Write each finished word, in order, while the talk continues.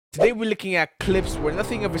Today we're looking at clips where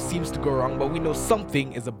nothing ever seems to go wrong, but we know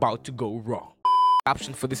something is about to go wrong.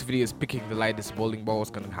 Option for this video is picking the lightest bowling ball.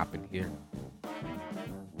 What's gonna happen here?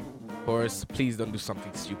 Of course, please don't do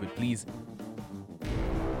something stupid, please.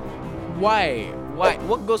 Why?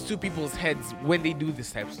 What goes through people's heads when they do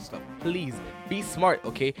this types of stuff? Please, be smart,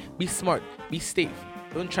 okay? Be smart, be safe.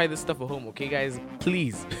 Don't try this stuff at home, okay, guys?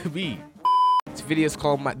 Please, be. This video is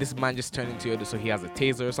called This Man Just Turned Into Yoda, so he has a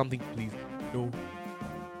taser or something. Please, no.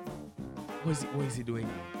 What is he doing?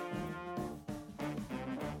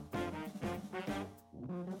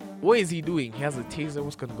 What is he doing? He has a taser.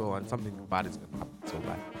 What's gonna go on? Something bad is gonna happen. So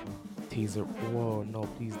bad. Taser. Whoa, no,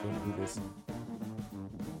 please don't do this.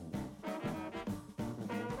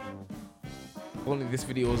 Only this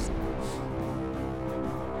video is.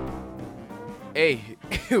 Hey,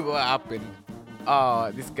 what happened?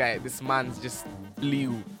 Oh, this man's just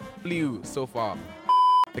flew so far.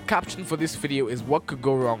 The caption for this video is "What could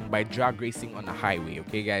go wrong by drag racing on a highway?"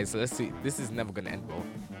 Okay, guys, so let's see. This is never gonna end well.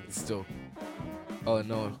 It's still. Oh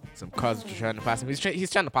no, some cars are trying to pass him. He's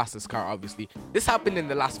trying to pass this car, obviously. This happened in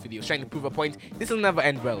the last video. He's trying to prove a point. This will never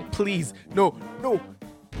end well. Please, no.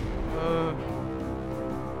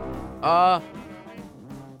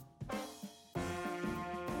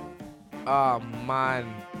 Oh man.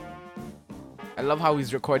 I love how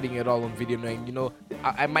he's recording it all on video, knowing, you know,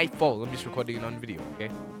 I might fall. I'm just recording it on video, okay?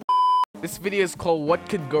 This video is called "What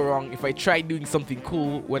Could Go Wrong If I Try Doing Something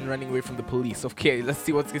Cool When Running Away from the Police." Okay, let's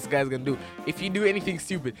see what this guy's gonna do. If you do anything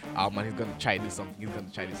stupid, oh man, he's gonna try to do something.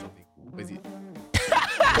 What is he?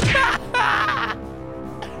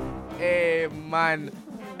 Hey man.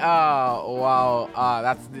 Oh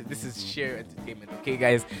wow. This is sheer entertainment. Okay,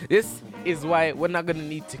 guys. This is why we're not gonna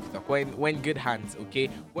need TikTok. We're in good hands, okay?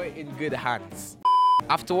 We're in good hands.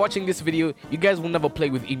 After watching this video, you guys will never play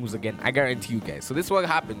with emus again. I guarantee you guys. So this is what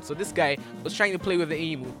happened. So this guy was trying to play with the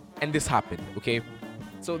emu, and this happened, okay?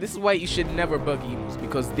 So this is why you should never bug emus,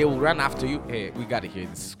 because they will run after you. Hey, we gotta hear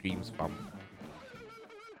the screams from.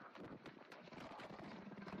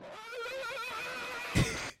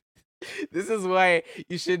 This is why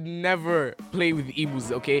you should never play with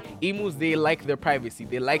emus, okay? Emus, they like their privacy.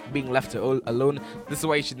 They like being left alone. This is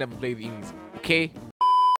why you should never play with emus, okay?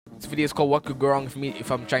 This video is called "What Could Go Wrong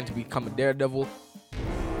if I'm trying to become a daredevil."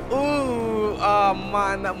 Ooh, oh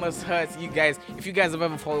man, that must hurt. You guys, if you guys have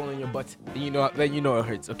ever fallen on your butt, then you know it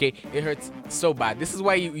hurts, okay? It hurts so bad. This is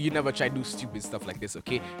why you never try to do stupid stuff like this,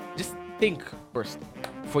 okay? Just think first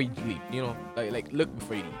before you leave, you know? Like look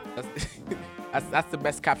before you leave. That's the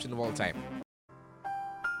best caption of all time.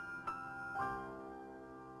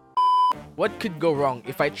 What could go wrong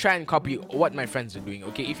if I try and copy what my friends are doing,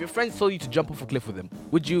 okay? If your friends told you to jump off a cliff with them,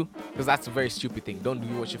 would you? Because that's a very stupid thing. Don't do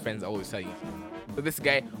what your friends always tell you. So this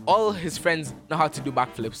guy, all his friends know how to do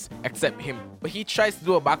backflips except him. But he tries to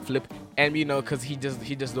do a backflip, and you know, because he just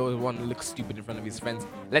doesn't want to look stupid in front of his friends.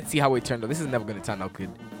 Let's see how it turned out. This is never going to turn out good.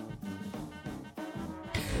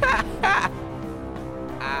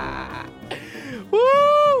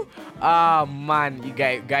 Woo! Oh man, you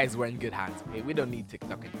guys were in good hands. Okay, we don't need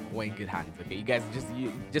TikTok anymore. We're in good hands. Okay, you guys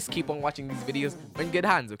just keep on watching these videos. We're in good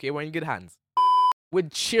hands. Okay, we're in good hands.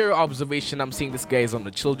 With sheer observation, I'm seeing this guy is on the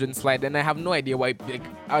children's slide, and I have no idea why like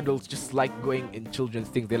adults just like going in children's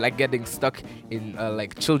things. They like getting stuck in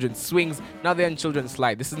like children's swings. Now they're in children's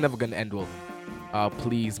slide. This is never gonna end well.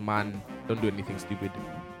 Please, man, don't do anything stupid.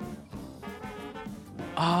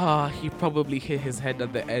 He probably hit his head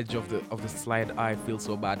at the edge of the slide. I feel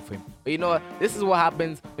so bad for him. But you know what? This is what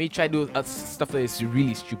happens when you try to do stuff that is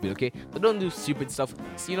really stupid, okay? So don't do stupid stuff.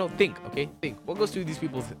 So, you know, think, okay? Think. What goes through these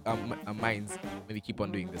people's minds when they keep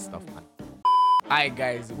on doing this stuff, man? Alright,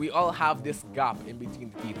 guys. We all have this gap in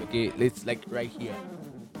between the teeth, okay? It's like right here.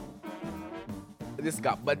 This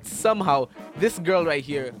gap, but somehow this girl right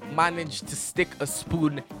here managed to stick a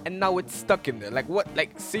spoon, and now it's stuck in there. Like what?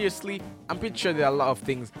 Like seriously, I'm pretty sure there are a lot of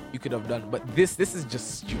things you could have done, but this is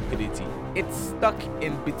just stupidity. It's stuck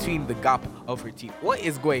in between the gap of her teeth. What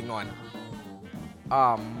is going on?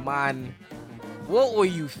 Oh man, what were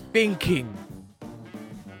you thinking?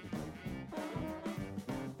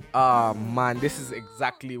 Man, this is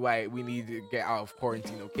exactly why we need to get out of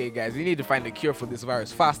quarantine, okay guys? We need to find a cure for this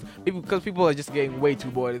virus fast, because people are just getting way too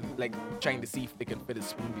bored, like trying to see if they can fit a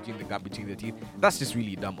spoon between the gap between their teeth. That's just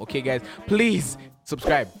really dumb, okay guys? Please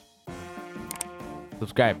subscribe.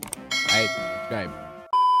 Subscribe.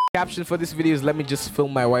 Caption for this video is "Let me just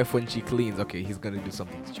film my wife when she cleans." Okay, he's gonna do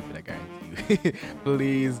something stupid, I guarantee you.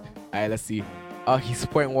 Please. Alright, let's see. He's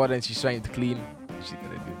pouring water and she's trying to clean. What's she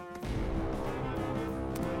gonna do?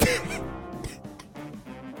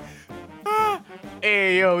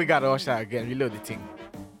 Hey, yo, we gotta watch that again. Reload the thing.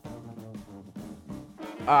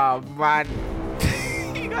 Oh man.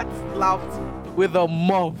 He got slapped with a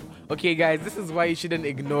mop. Okay guys, this is why you shouldn't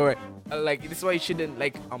ignore like this is why you shouldn't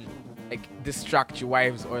like distract your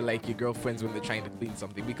wives or like your girlfriends when they're trying to clean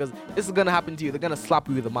something, because this is gonna happen to you. They're gonna slap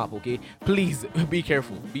you with a mop. Okay, please be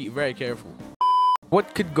careful, be very careful.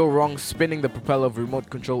 What could go wrong spinning the propeller of a remote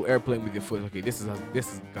control airplane with your foot? Okay, this is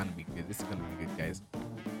gonna be good. This is gonna be good, guys.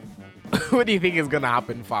 What do you think is gonna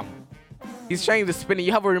happen, fam? He's trying to spin it.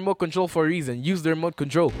 You have a remote control for a reason. Use the remote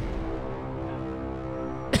control.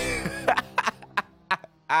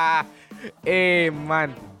 Hey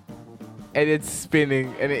man, and it's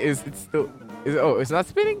spinning, and it's still oh, it's not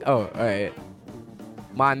spinning. Oh, all right.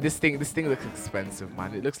 Man, this thing looks expensive,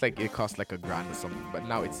 man. It looks like it costs like $1,000 or something, but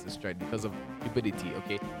now it's destroyed because of stupidity.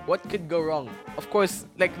 Okay, what could go wrong? Of course,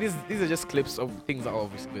 like these are just clips of things that are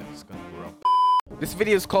obviously just gonna go wrong. This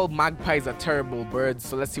video is called "Magpies Are Terrible Birds,"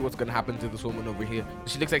 so let's see what's gonna happen to this woman over here.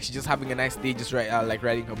 She looks like she's just having a nice day, just like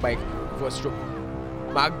riding her bike before a stroke.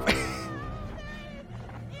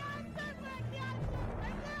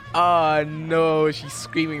 Oh no, she's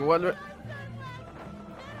screaming. What?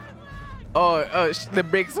 Oh, the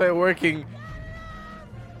brakes are working.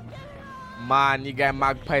 Man, you guys,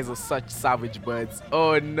 magpies are such savage birds.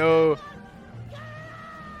 Oh no.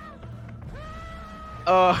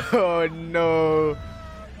 Oh no.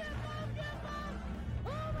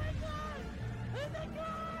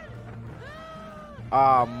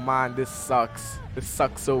 Oh man, this sucks. This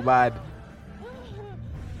sucks so bad.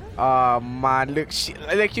 Oh man, look, she,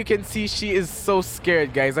 like you can see, she is so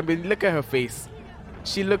scared, guys. I mean, look at her face.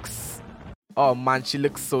 She looks, oh man, she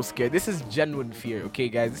looks so scared. This is genuine fear, okay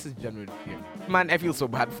guys? This is genuine fear. Man, I feel so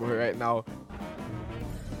bad for her right now.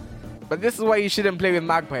 But this is why you shouldn't play with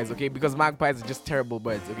magpies, okay? Because magpies are just terrible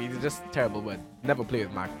birds, okay? They're just terrible birds. Never play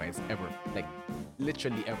with magpies, ever. Like,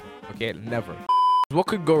 literally ever, okay? Never. What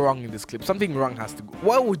could go wrong in this clip? Something wrong has to go.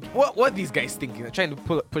 What are these guys thinking? They're trying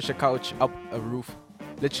to push a couch up a roof.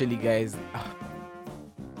 Literally, guys.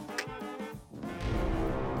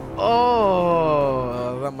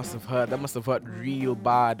 Oh, that must have hurt. That must have hurt real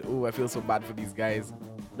bad. Oh, I feel so bad for these guys.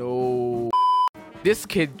 No. This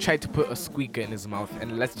kid tried to put a squeaker in his mouth,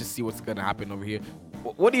 and let's just see what's gonna happen over here.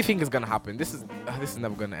 What do you think is gonna happen? This is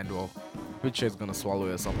never gonna end well. Picture is gonna swallow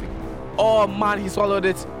it or something. Oh man, he swallowed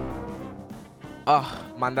it.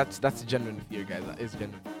 Man, that's genuine fear, guys. That is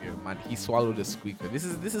genuine fear, man. He swallowed a squeaker. This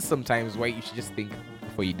is sometimes why you should just think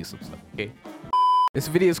before you do some stuff, okay? This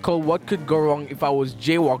video is called "What Could Go Wrong If I Was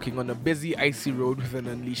Jaywalking on a Busy Icy Road with an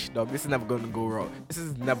Unleashed Dog." This is never gonna go wrong. This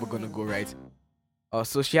is never gonna go right.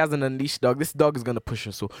 So she has an unleashed dog. This dog is gonna push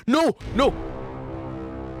her. So no.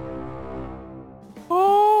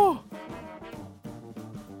 Oh.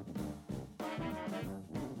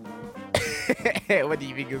 What do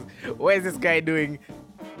you think is? What is this guy doing?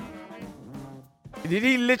 Did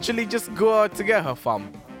he literally just go out to get her,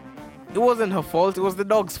 fam? It wasn't her fault. It was the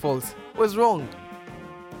dog's fault. What's wrong?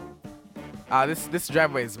 This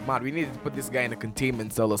driver is mad. We need to put this guy in a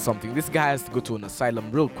containment cell or something. This guy has to go to an asylum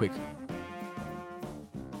real quick.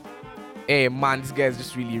 Hey man, this guy is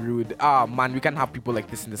just really rude. Man, we can't have people like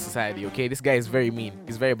this in the society, okay? This guy is very mean.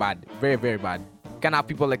 He's very bad. Very, very bad. Can't have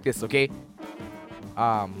people like this, okay?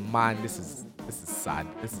 Man, this is sad.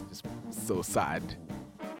 This is just so sad.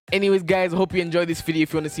 Anyways, guys, I hope you enjoyed this video.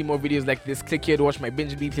 If you want to see more videos like this, click here to watch my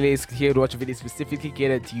binge playlist. Click here to watch a video specifically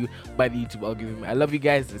catered to you by the YouTube algorithm. I love you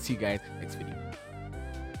guys. I'll see you guys next video.